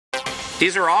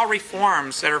These are all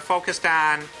reforms that are focused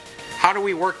on how do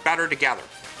we work better together.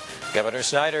 Governor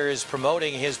Snyder is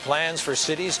promoting his plans for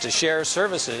cities to share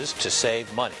services to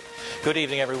save money. Good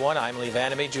evening, everyone. I'm Lee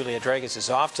Vanamy. Julia Dragas is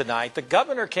off tonight. The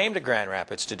governor came to Grand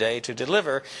Rapids today to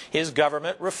deliver his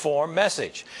government reform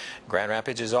message. Grand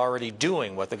Rapids is already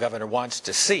doing what the governor wants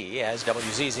to see, as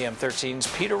WZZM 13's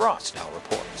Peter Ross now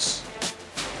reports.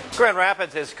 Grand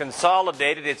Rapids has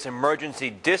consolidated its emergency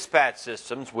dispatch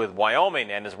systems with Wyoming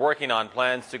and is working on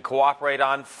plans to cooperate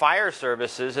on fire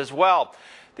services as well.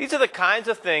 These are the kinds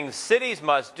of things cities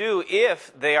must do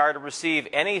if they are to receive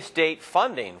any state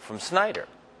funding from Snyder.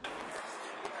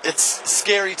 It's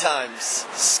scary times.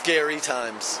 Scary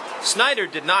times. Snyder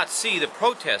did not see the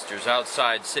protesters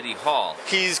outside City Hall.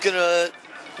 He's going to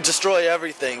destroy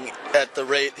everything at the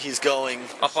rate he's going.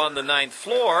 Up on the 9th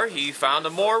floor, he found a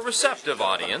more receptive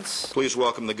audience. Please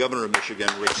welcome the Governor of Michigan,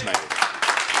 Rick Snyder.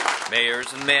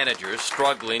 Mayors and managers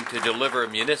struggling to deliver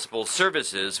municipal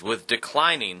services with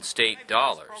declining state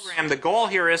dollars. The goal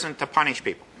here isn't to punish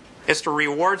people. It's to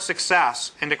reward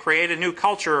success and to create a new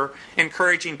culture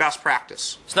encouraging best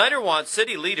practice. Snyder wants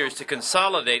city leaders to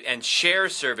consolidate and share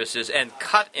services and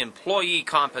cut employee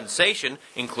compensation,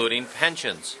 including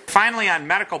pensions. Finally, on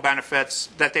medical benefits,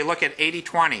 that they look at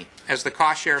 80-20 as the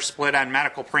cost share split on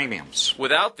medical premiums.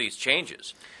 Without these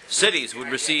changes, cities would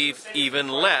receive even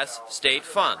less state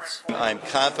funds. I'm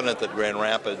confident that Grand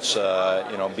Rapids,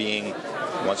 being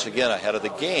once again ahead of the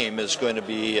game, is going to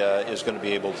be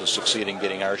able to succeed in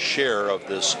getting our share of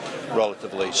this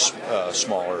relatively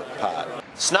smaller pot.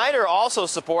 Snyder also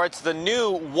supports the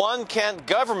new One Kent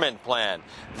government plan.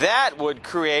 That would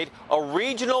create a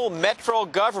regional metro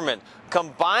government,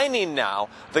 combining now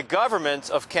the governments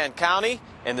of Kent County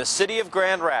and the city of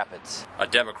Grand Rapids. A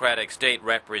Democratic state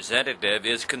representative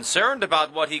is concerned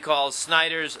about what he calls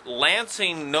Snyder's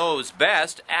Lansing knows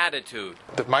best attitude.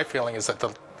 My feeling is that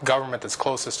the government that's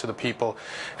closest to the people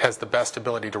has the best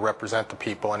ability to represent the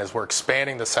people, and as we're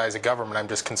expanding the size of government, I'm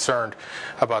just concerned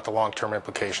about the long-term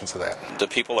implications of that. The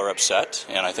people are upset,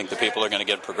 and I think the people are going to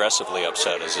get progressively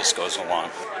upset as this goes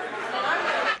along.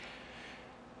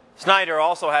 Snyder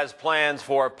also has plans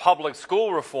for public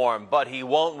school reform, but he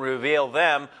won't reveal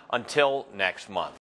them until next month.